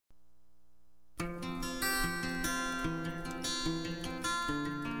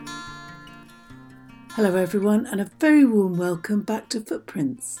Hello everyone, and a very warm welcome back to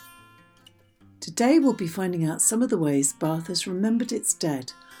Footprints. Today we'll be finding out some of the ways Bath has remembered its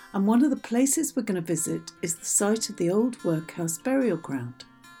dead, and one of the places we're going to visit is the site of the old workhouse burial ground.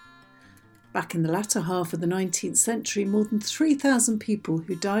 Back in the latter half of the 19th century, more than 3,000 people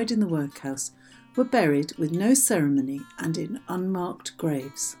who died in the workhouse were buried with no ceremony and in unmarked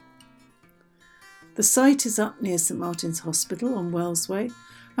graves. The site is up near St Martin's Hospital on Wellsway,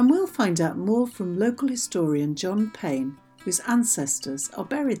 and we'll find out more from local historian John Payne, whose ancestors are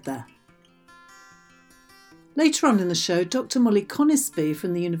buried there. Later on in the show, Dr Molly Conisbee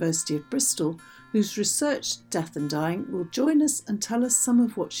from the University of Bristol, who's researched death and dying, will join us and tell us some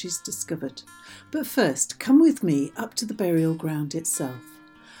of what she's discovered. But first, come with me up to the burial ground itself,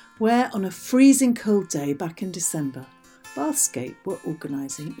 where on a freezing cold day back in December, Bathscape were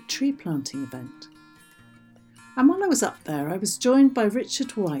organising a tree planting event. And while I was up there, I was joined by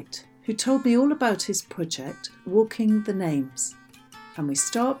Richard White, who told me all about his project, Walking the Names. And we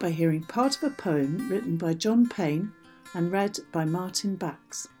start by hearing part of a poem written by John Payne and read by Martin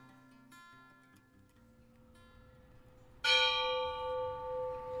Bax.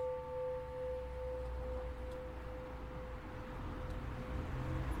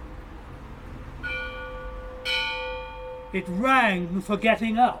 It rang for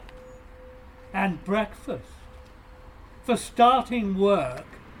getting up and breakfast, for starting work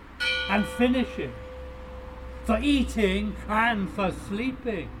and finishing, for eating and for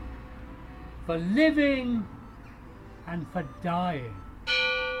sleeping, for living and for dying.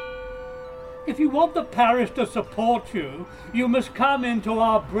 If you want the parish to support you, you must come into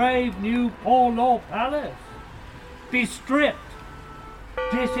our brave new Poor Law Palace. Be stripped,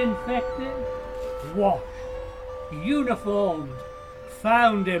 disinfected, washed, uniformed,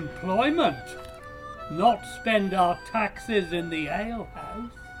 found employment, not spend our taxes in the alehouse.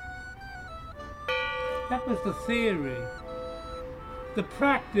 That was the theory. The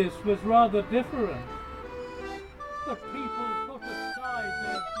practice was rather different. But people put aside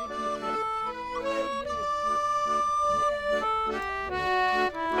their dignity.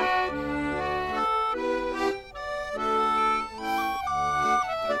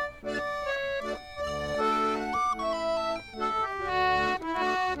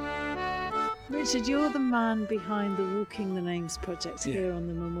 Richard, you're the man behind the Walking the Names project here on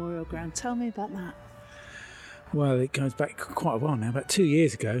the Memorial Ground. Tell me about that. Well, it goes back quite a while now, about 2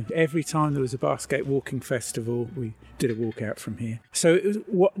 years ago. Every time there was a Bathscape Walking Festival, we did a walk out from here. So it was,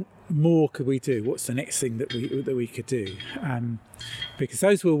 what more could we do? What's the next thing that we could do? Because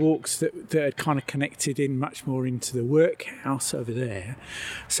those were walks that had kind of connected in much more into the workhouse over there.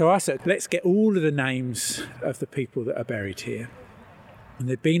 So I said, let's get all of the names of the people that are buried here. And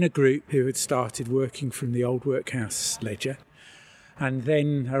there'd been a group who had started working from the old workhouse ledger. And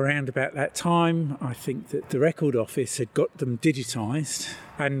then around about that time, I think that the record office had got them digitised,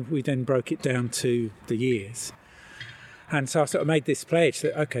 and we then broke it down to the years. And so I sort of made this pledge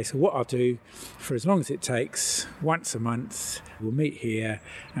that, OK, so what I'll do, for as long as it takes, once a month, we'll meet here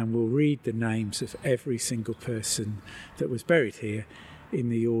and we'll read the names of every single person that was buried here in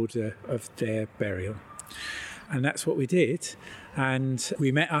the order of their burial. And that's what we did. And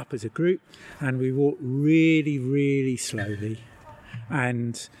we met up as a group and we walked really, really slowly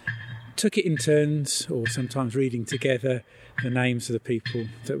and took it in turns, or sometimes reading together the names of the people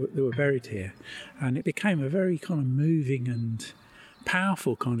that were buried here. And it became a very kind of moving and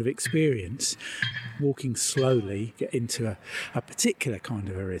powerful kind of experience, walking slowly, get into a particular kind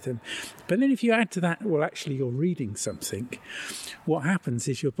of a rhythm. But then if you add to that, well, actually you're reading something, what happens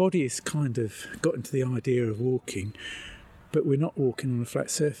is your body has kind of got into the idea of walking, but we're not walking on a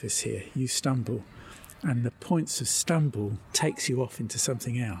flat surface here. You stumble. And the points of stumble takes you off into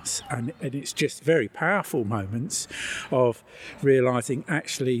something else. And it's just very powerful moments of realising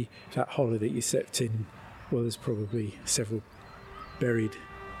actually that hollow that you stepped in, well, there's probably several buried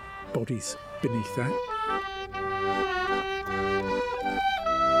bodies beneath that.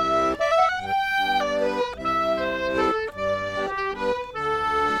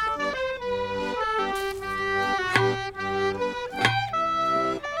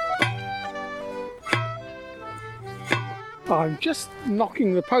 I'm just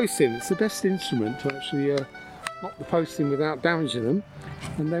knocking the posts in. It's the best instrument to actually knock the posts in without damaging them.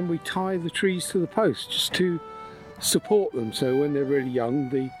 And then we tie the trees to the posts just to support them, so when they're really young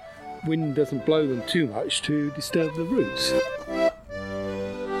the wind doesn't blow them too much to disturb the roots.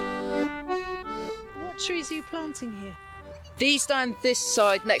 What trees are you planting here? These down this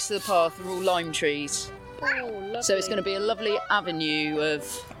side next to the path are all lime trees. Oh, lovely. So it's going to be a lovely avenue of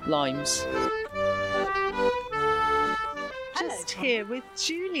limes. here with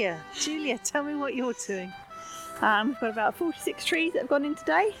Julia. Julia, tell me what you're doing. We've got about 46 trees that have gone in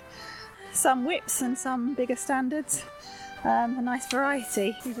today. Some whips and some bigger standards. A nice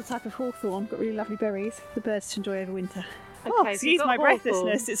variety. These are a type of hawthorn, got really lovely berries. The birds to enjoy over winter. Okay, Excuse my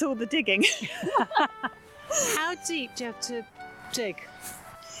breathlessness, it's all the digging. How deep do you have to dig?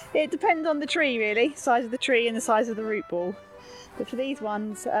 It depends on the tree really, size of the tree and the size of the root ball. But for these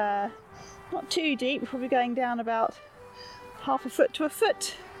ones, not too deep, we're probably going down about half a foot to a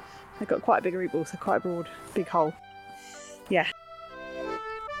foot. They've got quite a big root ball, so quite a broad, big hole. Yeah.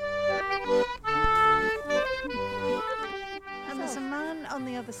 And there's a man on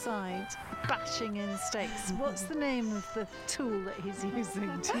the other side bashing in stakes. What's the name of the tool that he's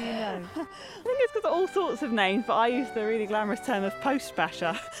using? Do you know? I think it's got all sorts of names, but I use the really glamorous term of post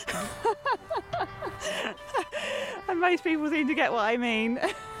basher. And most people seem to get what I mean.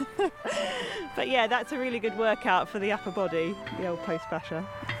 But yeah, that's a really good workout for the upper body, the old post basher.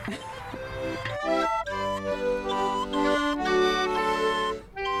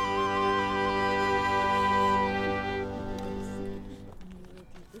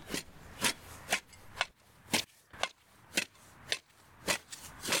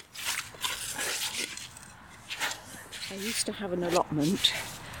 I used to have an allotment,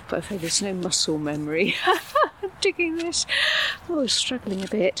 but I'm afraid there's no muscle memory. Digging this, I was struggling a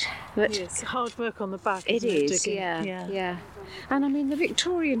bit. But It's hard work on the back. it isn't it, is, digging? yeah. And I mean, the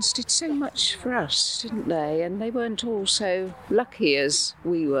Victorians did so much for us, didn't they? And they weren't all so lucky as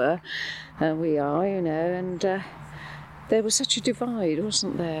we were, we are, you know. And there was such a divide,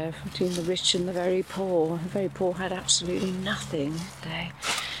 wasn't there, between the rich and the very poor. The very poor had absolutely nothing, didn't they?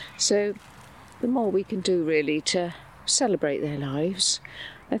 So the more we can do, really, to celebrate their lives,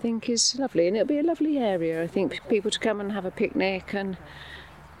 I think is lovely, and it'll be a lovely area. I think people to come and have a picnic and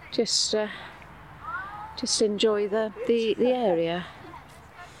just enjoy the area.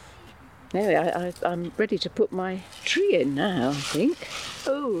 Anyway, I'm ready to put my tree in now, I think.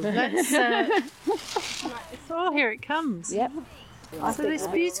 Oh, let's. Oh, here it comes. Yep. So this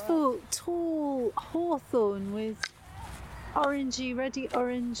beautiful tall hawthorn with orangey, reddy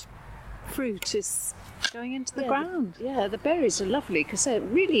orange fruit is going into the ground. Yeah, the berries are lovely because they're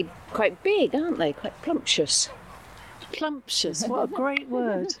really quite big, aren't they? Quite plumptious. Plumptious, what a great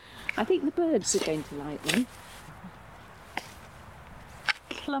word. I think the birds are going to like them.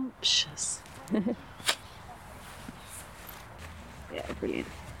 Plumptious. Yeah, brilliant.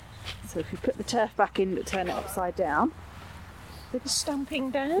 So if you put the turf back in but turn it upside down, Bit of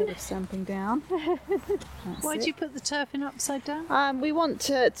stamping down. bit of stamping down. Why do you put the turf in upside down? We want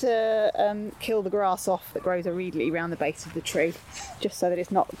to kill the grass off that grows immediately around the base of the tree, just so that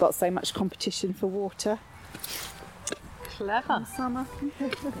it's not got so much competition for water. Clever. Summer.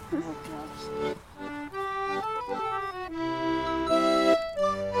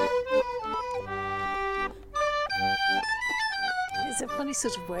 It's a funny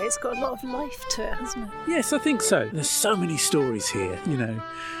sort of way. It's got a lot of life to it, hasn't it? Yes, I think so. There's so many stories here, you know.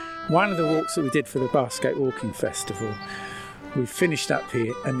 One of the walks that we did for the Bathscape Walking Festival, we finished up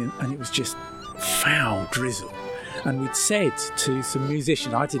here and it was just foul drizzle. And we'd said to some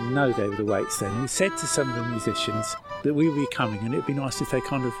musicians, I didn't know they were the Waits then, we said to some of the musicians that we would be coming and it'd be nice if they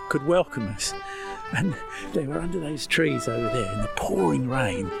kind of could welcome us. And they were under those trees over there in the pouring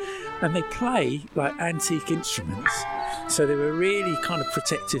rain, and they play like antique instruments. So they were really kind of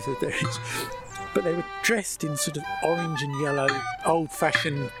protective of their... But they were dressed in sort of orange and yellow,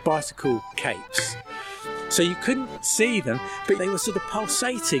 old-fashioned bicycle capes. So you couldn't see them, but they were sort of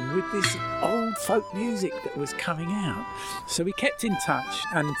pulsating with this old folk music that was coming out. So we kept in touch,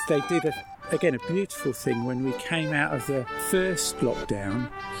 and they did, a beautiful thing when we came out of the first lockdown.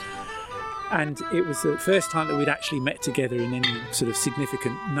 And it was the first time that we'd actually met together in any sort of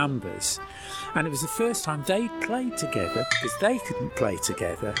significant numbers. And it was the first time they'd played together, because they couldn't play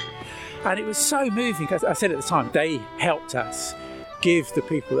together. And it was so moving, because I said at the time, they helped us give the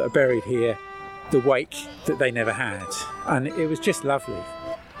people that are buried here the wake that they never had. And it was just lovely.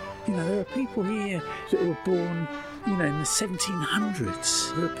 You know, there are people here that were born, you know, in the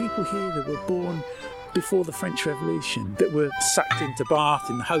 1700s. There are people here that were born before the French Revolution that were sucked into Bath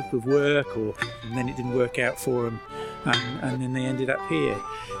in the hope of work, and then it didn't work out for them, and then they ended up here,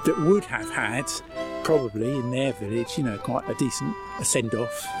 that would have had probably in their village, you know, quite a decent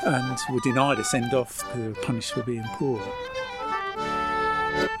send-off, and were denied a send-off because they were punished for being poor.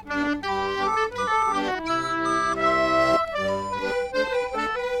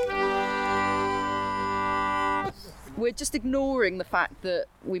 We're just ignoring the fact that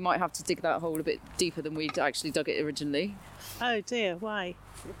we might have to dig that hole a bit deeper than we'd actually dug it originally. Oh dear, why?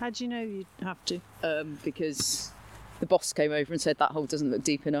 How do you know you'd have to? Because the boss came over and said that hole doesn't look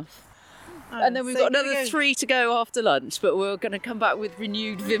deep enough. And then we've so got another 3 to go after lunch, but we're going to come back with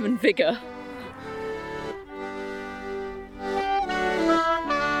renewed vim and vigour.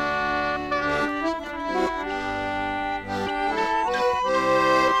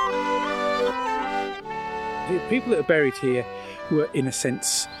 The people that are buried here were, in a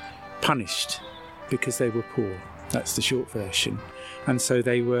sense, punished because they were poor. That's the short version. And so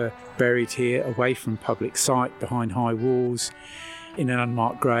they were buried here away from public sight, behind high walls, in an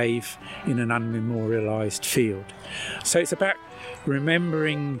unmarked grave, in an unmemorialised field. So it's about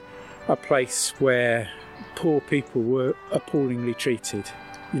remembering a place where poor people were appallingly treated.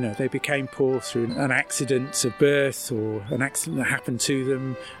 You know, they became poor through an accident of birth or an accident that happened to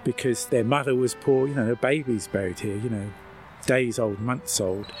them because their mother was poor. You know, there are babies buried here, you know, days old, months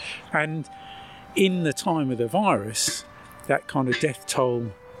old. And in the time of the virus, that kind of death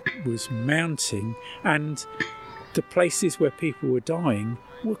toll was mounting, and the places where people were dying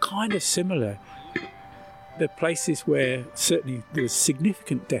were kind of similar. The places where certainly there was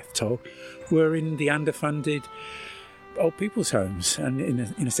significant death toll were in the underfunded old people's homes, and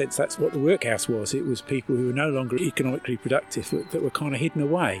in a sense that's what the workhouse was. It was people who were no longer economically productive that were kind of hidden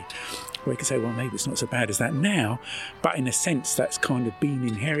away. We could say, well, maybe it's not so bad as that now, but in a sense that's kind of been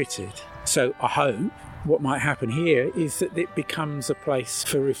inherited. So I hope what might happen here is that it becomes a place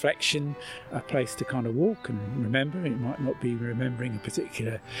for reflection, a place to kind of walk and remember. It might not be remembering a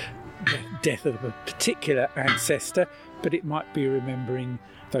particular death of a particular ancestor, but it might be remembering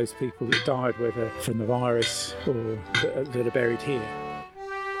those people that died, whether from the virus or that are buried here.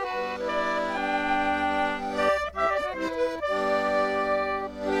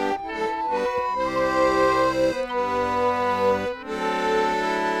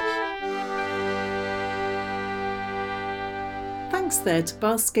 Thanks there to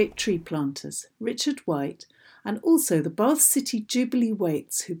Bathscape tree planters, Richard White, and also the Bath City Jubilee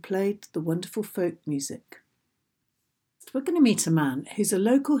Waits, who played the wonderful folk music. We're going to meet a man who's a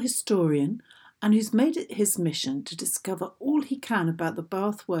local historian and who's made it his mission to discover all he can about the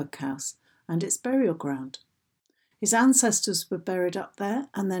Bath workhouse and its burial ground. His ancestors were buried up there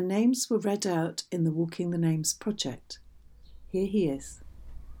and their names were read out in the Walking the Names project. Here he is.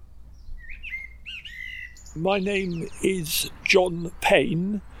 My name is John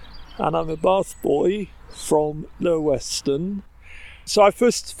Payne and I'm a Bath boy from Lower Weston. So I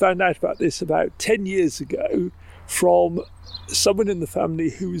first found out about this about 10 years ago from someone in the family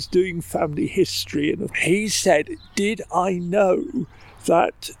who was doing family history, and he said, did I know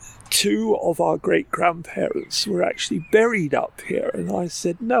that 2 of our great-grandparents were actually buried up here? And I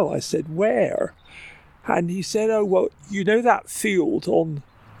said, no. I said, where? And he said, oh, well, you know that field on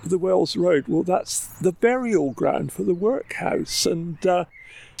the Wells Road? Well, that's the burial ground for the workhouse. And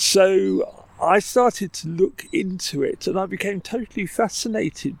so I started to look into it and I became totally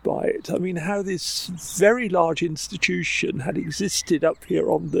fascinated by it. I mean, how this very large institution had existed up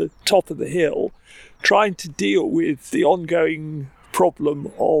here on the top of the hill, trying to deal with the ongoing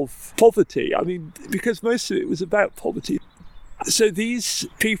problem of poverty. I mean, because most of it was about poverty. So these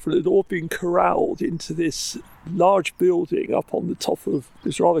people had all been corralled into this large building up on the top of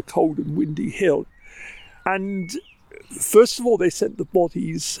this rather cold and windy hill. And first of all, they sent the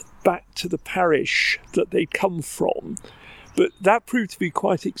bodies back to the parish that they'd come from. But that proved to be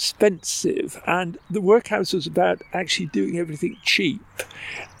quite expensive, and the workhouse was about actually doing everything cheap.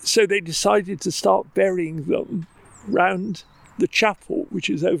 So they decided to start burying them round the chapel, which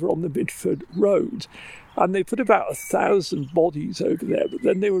is over on the Midford Road. And they put about 1,000 bodies over there, but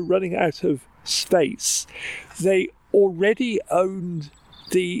then they were running out of space. They already owned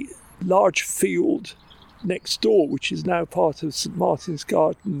the large field next door, which is now part of St Martin's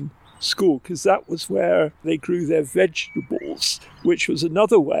Garden School, because that was where they grew their vegetables, which was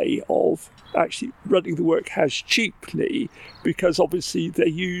another way of actually running the workhouse cheaply, because obviously they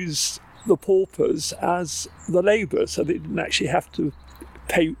used the paupers as the labour, so they didn't actually have to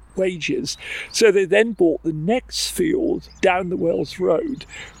pay wages. So they then bought the next field down the Wells Road,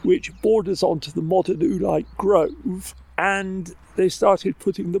 which borders onto the modern Oolite Grove, and they started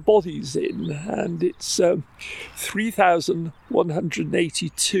putting the bodies in, and it's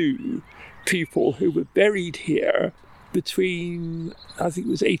 3,182 people who were buried here between, I think it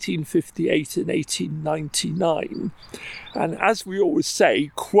was 1858 and 1899. And as we always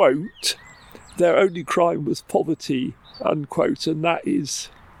say, quote, their only crime was poverty, unquote, and that is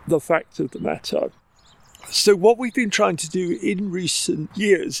the fact of the matter. So what we've been trying to do in recent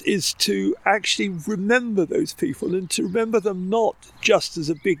years is to actually remember those people, and to remember them not just as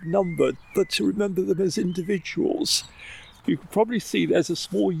a big number, but to remember them as individuals. you can probably see there's a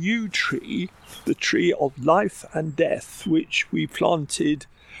small yew tree, the tree of life and death, which we planted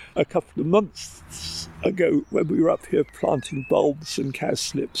a couple of months ago when we were up here planting bulbs and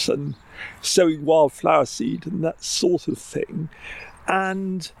cowslips and sowing wildflower seed and that sort of thing.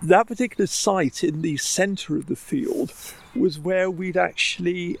 And that particular site in the centre of the field was where we'd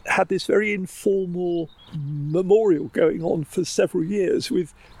actually had this very informal memorial going on for several years,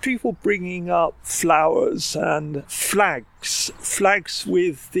 with people bringing up flowers and flags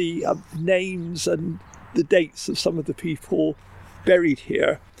with the names and the dates of some of the people buried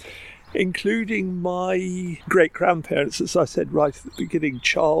here, including my great-grandparents, as I said right at the beginning,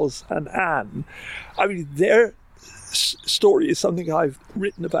 Charles and Anne. I mean, their story is something I've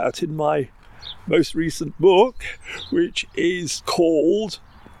written about in my most recent book, which is called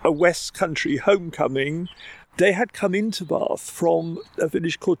A West Country Homecoming. They had come into Bath from a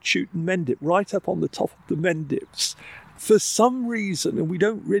village called Chewton Mendip, right up on the top of the Mendips. For some reason, and we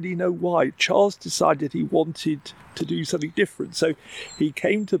don't really know why, Charles decided he wanted to do something different. So he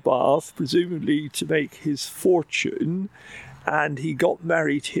came to Bath, presumably to make his fortune, and he got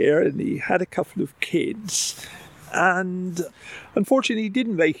married here and he had a couple of kids. And unfortunately, he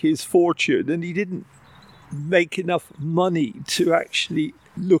didn't make his fortune and he didn't make enough money to actually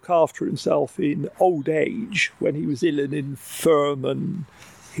look after himself in old age when he was ill and infirm and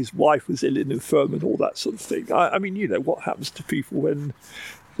his wife was ill and infirm and all that sort of thing. I mean, you know, what happens to people when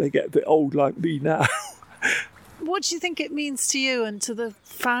they get a bit old like me now? What do you think it means to you and to the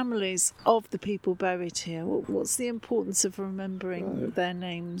families of the people buried here? What's the importance of remembering their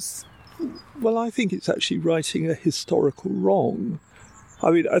names? Well, I think it's actually righting a historical wrong. I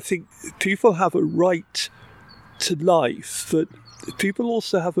mean, I think people have a right to life, but people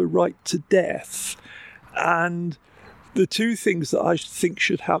also have a right to death. And the two things that I think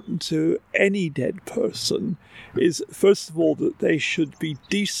should happen to any dead person is, first of all, that they should be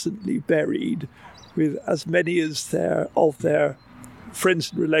decently buried with as many of their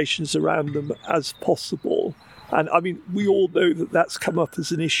friends and relations around them as possible. And I mean, we all know that that's come up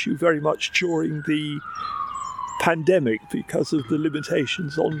as an issue very much during the pandemic because of the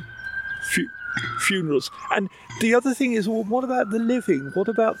limitations on funerals. And the other thing is, well, what about the living? What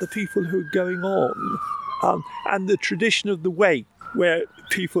about the people who are going on? And the tradition of the wake, where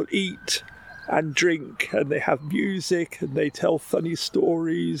people eat and drink and they have music and they tell funny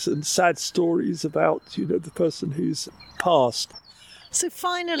stories and sad stories about, you know, the person who's passed. So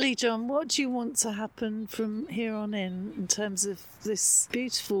finally, John, what do you want to happen from here on in terms of this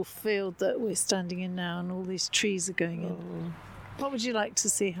beautiful field that we're standing in now and all these trees are going in? What would you like to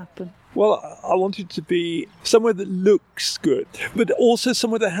see happen? Well, I want it to be somewhere that looks good, but also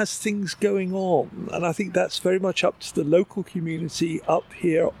somewhere that has things going on. And I think that's very much up to the local community up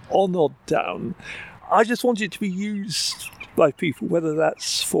here on Odd Down. I just want it to be used by people, whether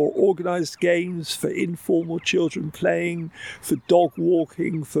that's for organised games, for informal children playing, for dog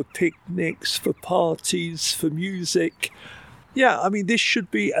walking, for picnics, for parties, for music. Yeah, I mean, this should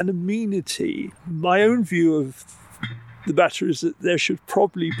be an amenity. My own view of the matter is that there should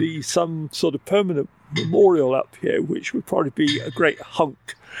probably be some sort of permanent memorial up here, which would probably be a great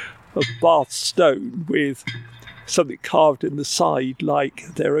hunk of Bath stone with something carved in the side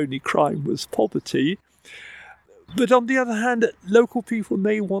like their only crime was poverty. But on the other hand, local people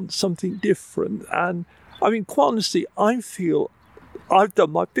may want something different. And I mean, quite honestly, I feel I've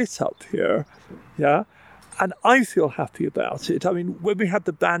done my bit up here, yeah, and I feel happy about it. I mean, when we had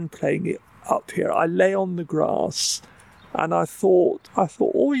the band playing it up here, I lay on the grass and I thought,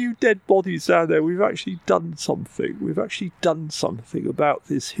 all you dead bodies out there, we've actually done something. We've actually done something about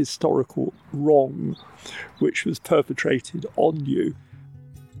this historical wrong which was perpetrated on you.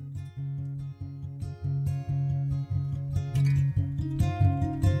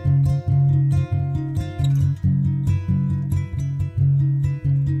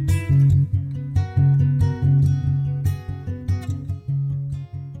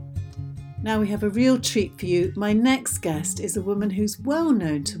 Now we have a real treat for you. My next guest is a woman who's well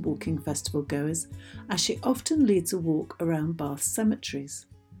known to walking festival goers, as she often leads a walk around Bath cemeteries.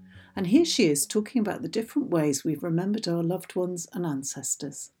 And here she is talking about the different ways we've remembered our loved ones and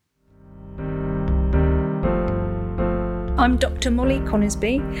ancestors. I'm Dr. Molly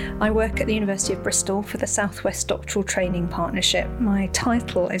Conisbee. I work at the University of Bristol for the South West Doctoral Training Partnership. My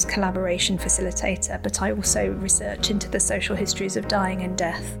title is Collaboration Facilitator, but I also research into the social histories of dying and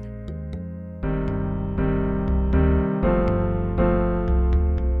death.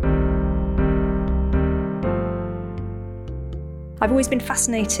 I've always been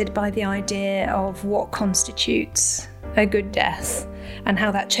fascinated by the idea of what constitutes a good death and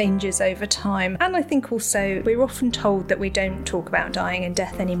how that changes over time. And I think also we're often told that we don't talk about dying and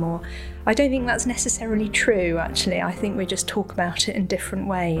death anymore. I don't think that's necessarily true, actually. I think we just talk about it in different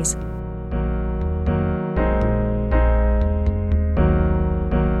ways.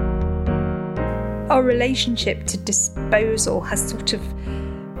 Our relationship to disposal has sort of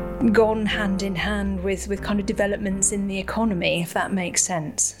gone hand in hand with kind of developments in the economy, if that makes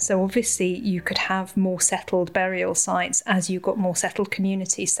sense. So obviously you could have more settled burial sites as you got more settled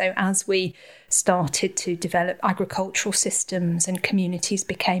communities. So as we started to develop agricultural systems and communities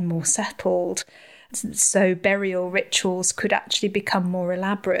became more settled, so burial rituals could actually become more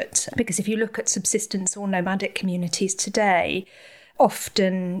elaborate. Because if you look at subsistence or nomadic communities today,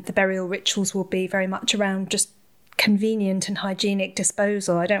 often the burial rituals will be very much around just convenient and hygienic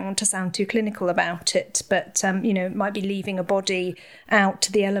disposal. I don't want to sound too clinical about it, but it might be leaving a body out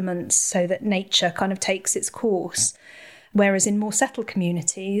to the elements so that nature kind of takes its course. Whereas in more settled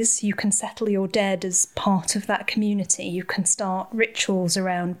communities, you can settle your dead as part of that community. You can start rituals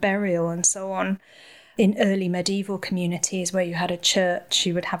around burial and so on. In early medieval communities where you had a church,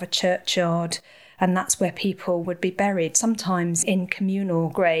 you would have a churchyard, and that's where people would be buried, sometimes in communal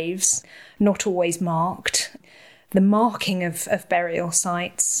graves, not always marked. The marking of burial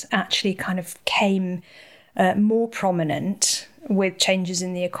sites actually kind of came more prominent with changes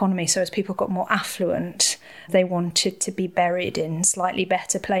in the economy. So as people got more affluent, they wanted to be buried in slightly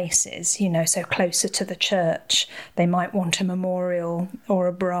better places, so closer to the church. They might want a memorial or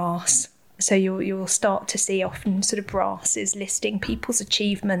a brass. So you'll start to see often sort of brasses listing people's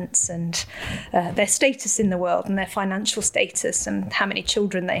achievements and their status in the world and their financial status and how many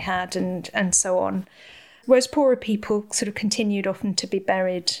children they had and so on. Whereas poorer people sort of continued often to be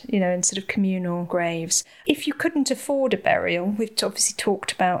buried, in sort of communal graves. If you couldn't afford a burial, we've obviously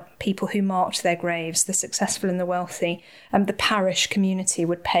talked about people who marked their graves, the successful and the wealthy, the parish community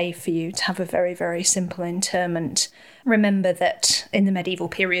would pay for you to have a very, very simple interment. Remember that in the medieval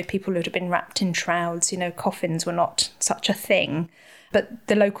period, people would have been wrapped in shrouds, coffins were not such a thing. But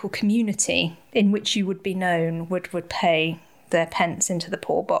the local community in which you would be known would pay their pence into the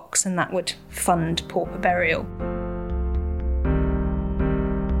poor box, and that would fund pauper burial.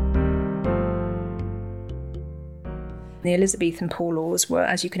 The Elizabethan poor laws were,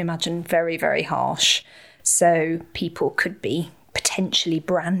 as you can imagine, very, very harsh. So people could be potentially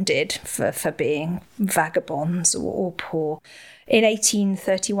branded for being vagabonds or poor. In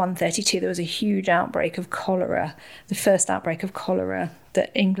 1831-32, there was a huge outbreak of cholera, the first outbreak of cholera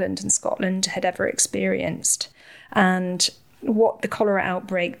that England and Scotland had ever experienced. And what the cholera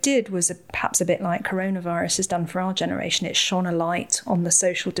outbreak did was perhaps a bit like coronavirus has done for our generation. It shone a light on the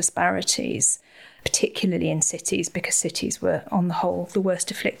social disparities, particularly in cities, because cities were, on the whole, the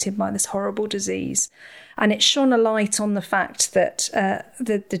worst afflicted by this horrible disease. And it shone a light on the fact that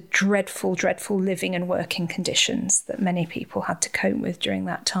the dreadful, dreadful living and working conditions that many people had to cope with during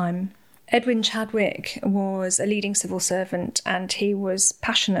that time. Edwin Chadwick was a leading civil servant, and he was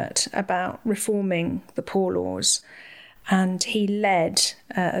passionate about reforming the poor laws. And he led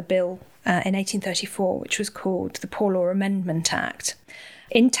a bill in 1834, which was called the Poor Law Amendment Act.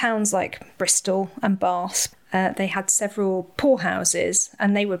 In towns like Bristol and Bath, they had several poorhouses,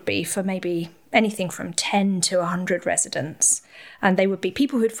 and they would be for maybe anything from 10 to 100 residents. And they would be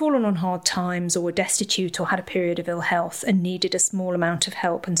people who had fallen on hard times or were destitute or had a period of ill health and needed a small amount of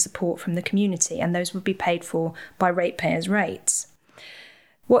help and support from the community, and those would be paid for by ratepayers' rates.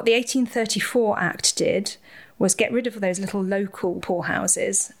 What the 1834 Act did was get rid of those little local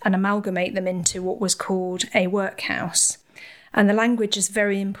poorhouses and amalgamate them into what was called a workhouse. And the language is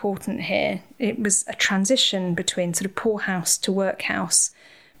very important here. It was a transition between sort of poorhouse to workhouse,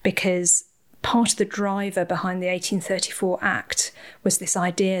 because part of the driver behind the 1834 Act was this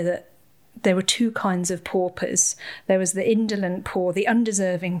idea that there were two kinds of paupers. There was the indolent poor, the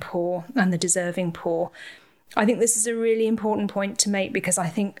undeserving poor, and the deserving poor. I think this is a really important point to make, because I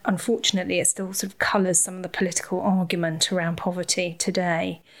think, unfortunately, it still sort of colours some of the political argument around poverty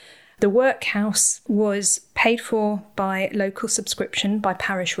today. The workhouse was paid for by local subscription, by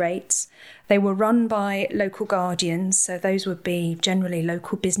parish rates. They were run by local guardians, so those would be generally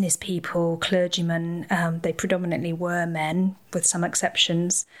local business people, clergymen. They predominantly were men, with some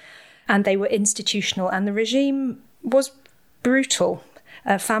exceptions. And they were institutional, and the regime was brutal.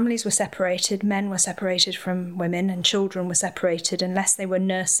 Families were separated, men were separated from women, and children were separated unless they were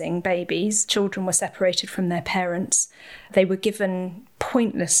nursing babies. Children were separated from their parents. They were given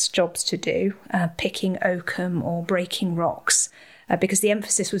pointless jobs to do, picking oakum or breaking rocks. because the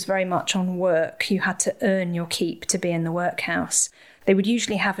emphasis was very much on work. You had to earn your keep to be in the workhouse. They would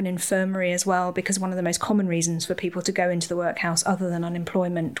usually have an infirmary as well, because one of the most common reasons for people to go into the workhouse other than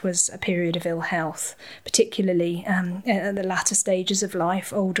unemployment was a period of ill health, particularly at the latter stages of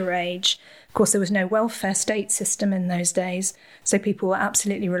life, older age. Of course, there was no welfare state system in those days, so people were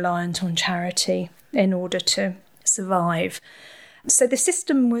absolutely reliant on charity in order to survive. So the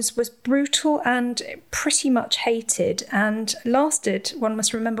system was brutal and pretty much hated, and lasted, one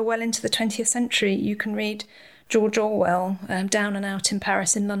must remember, well into the 20th century. You can read George Orwell, Down and Out in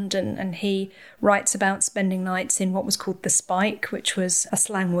Paris in London, and he writes about spending nights in what was called the Spike, which was a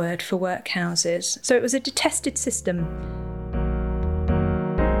slang word for workhouses. So it was a detested system.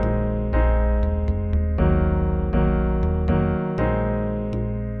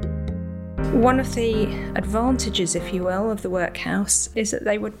 One of the advantages, if you will, of the workhouse is that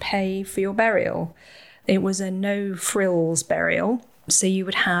they would pay for your burial. It was a no-frills burial, so you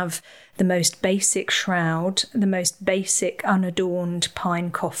would have the most basic shroud, the most basic unadorned pine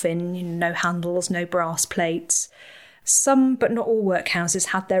coffin, no handles, no brass plates. Some, but not all workhouses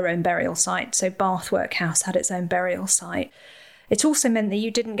had their own burial site, so Bath Workhouse had its own burial site. It also meant that you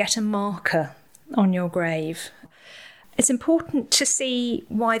didn't get a marker on your grave. It's important to see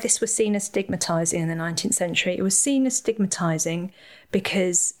why this was seen as stigmatising in the 19th century. It was seen as stigmatising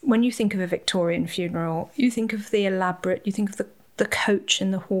because when you think of a Victorian funeral, you think of the elaborate, you think of the coach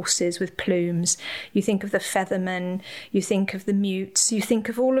and the horses with plumes, you think of the feathermen, you think of the mutes, you think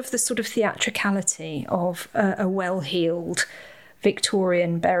of all of the sort of theatricality of a well-heeled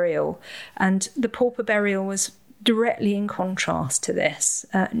Victorian burial. And the pauper burial was directly in contrast to this.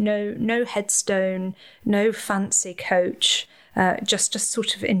 No headstone, no fancy coach, just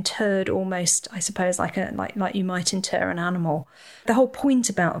sort of interred almost, I suppose, like you might inter an animal. The whole point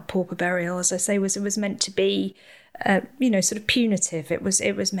about a pauper burial, as I say, was it was meant to be sort of punitive. It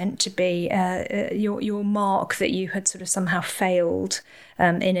was meant to be your mark that you had sort of somehow failed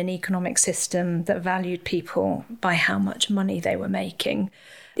in an economic system that valued people by how much money they were making.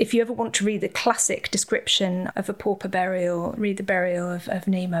 If you ever want to read the classic description of a pauper burial, read The Burial of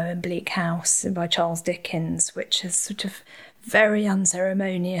Nemo in Bleak House by Charles Dickens, which is sort of very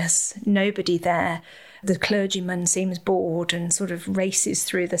unceremonious, nobody there. The clergyman seems bored and sort of races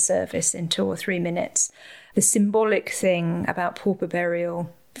through the service in 2 or 3 minutes. The symbolic thing about pauper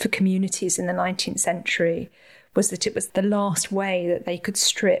burial for communities in the 19th century was that it was the last way that they could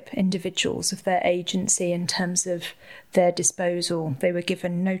strip individuals of their agency in terms of their disposal. They were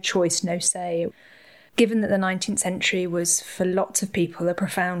given no choice, no say. Given that the 19th century was, for lots of people, a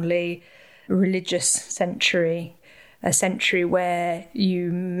profoundly religious century, a century where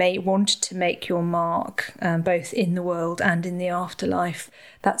you may want to make your mark, both in the world and in the afterlife,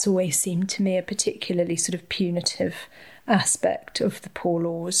 that's always seemed to me a particularly sort of punitive aspect of the Poor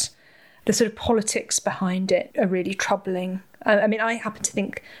Laws. The sort of politics behind it are really troubling. I mean, I happen to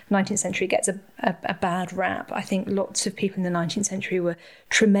think the 19th century gets a bad rap. I think lots of people in the 19th century were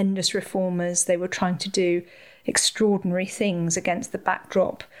tremendous reformers. They were trying to do extraordinary things against the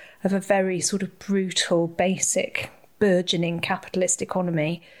backdrop of a very sort of brutal, basic, burgeoning capitalist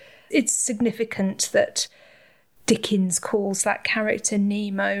economy. It's significant that Dickens calls that character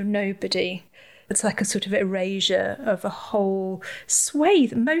Nemo nobody. It's like a sort of erasure of a whole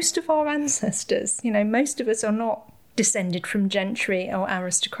swathe. Most of our ancestors, most of us are not descended from gentry or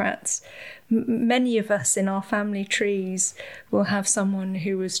aristocrats. Many of us in our family trees will have someone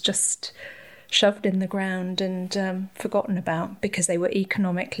who was just shoved in the ground and forgotten about because they were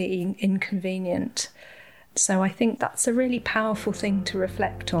economically inconvenient. So I think that's a really powerful thing to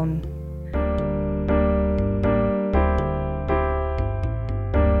reflect on.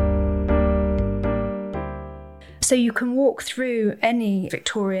 So you can walk through any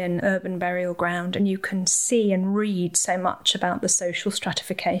Victorian urban burial ground and you can see and read so much about the social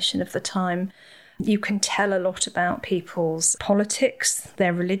stratification of the time. You can tell a lot about people's politics,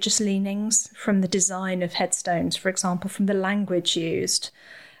 their religious leanings, from the design of headstones, for example, from the language used.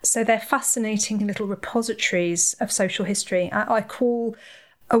 So they're fascinating little repositories of social history. I call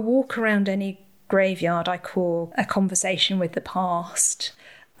a walk around any graveyard, I call a conversation with the past.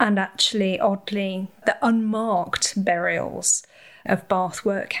 And actually, oddly, the unmarked burials of Bath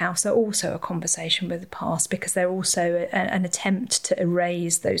Workhouse are also a conversation with the past because they're also an attempt to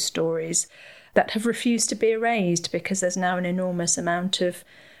erase those stories that have refused to be erased because there's now an enormous amount of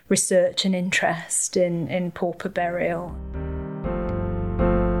research and interest in pauper burial.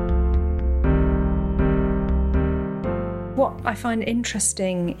 What I find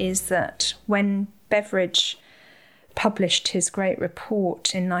interesting is that when Beveridge published his great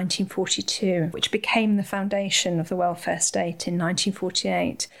report in 1942, which became the foundation of the welfare state in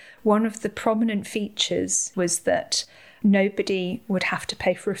 1948, one of the prominent features was that nobody would have to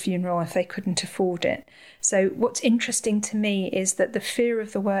pay for a funeral if they couldn't afford it. So what's interesting to me is that the fear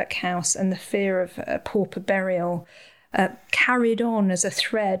of the workhouse and the fear of a pauper burial carried on as a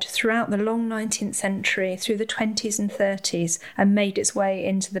thread throughout the long 19th century, through the 20s and 30s, and made its way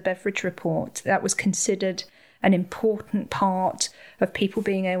into the Beveridge Report. That was considered an important part of people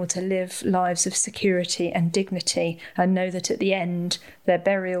being able to live lives of security and dignity and know that at the end their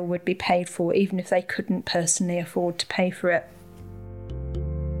burial would be paid for, even if they couldn't personally afford to pay for it.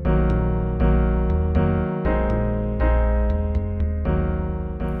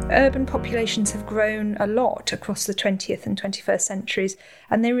 Urban populations have grown a lot across the 20th and 21st centuries,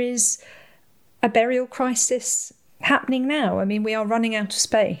 and there is a burial crisis happening now. I mean, we are running out of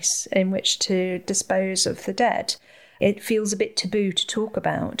space in which to dispose of the dead. It feels a bit taboo to talk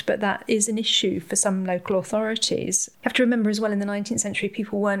about, but that is an issue for some local authorities. You have to remember as well, in the 19th century,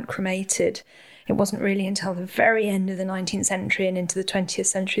 people weren't cremated. It wasn't really until the very end of the 19th century and into the 20th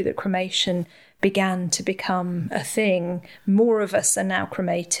century that cremation began to become a thing. More of us are now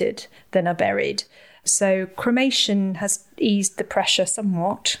cremated than are buried. So cremation has eased the pressure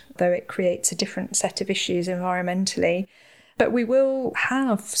somewhat, though it creates a different set of issues environmentally. But we will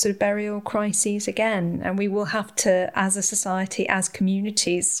have sort of burial crises again, and we will have to, as a society, as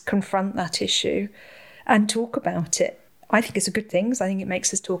communities, confront that issue and talk about it. I think it's a good thing, because I think it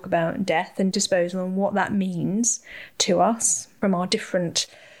makes us talk about death and disposal and what that means to us from our different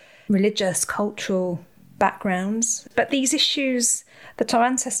religious, cultural backgrounds. But these issues that our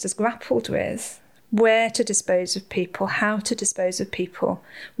ancestors grappled with, where to dispose of people, how to dispose of people,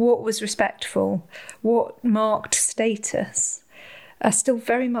 what was respectful, what marked status, are still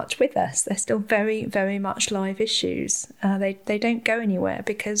very much with us. They're still very, very much live issues. They don't go anywhere,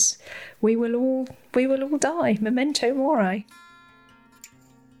 because we will all die. Memento mori.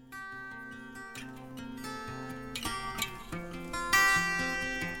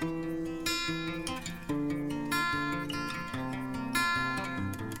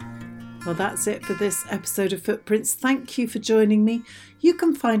 Well, that's it for this episode of Footprints. Thank you for joining me. You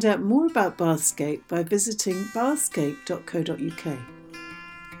can find out more about Bathscape by visiting bathscape.co.uk.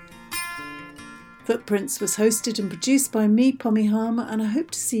 Footprints was hosted and produced by me, Pommy Harmer, and I hope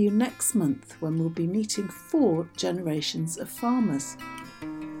to see you next month when we'll be meeting 4 generations of farmers.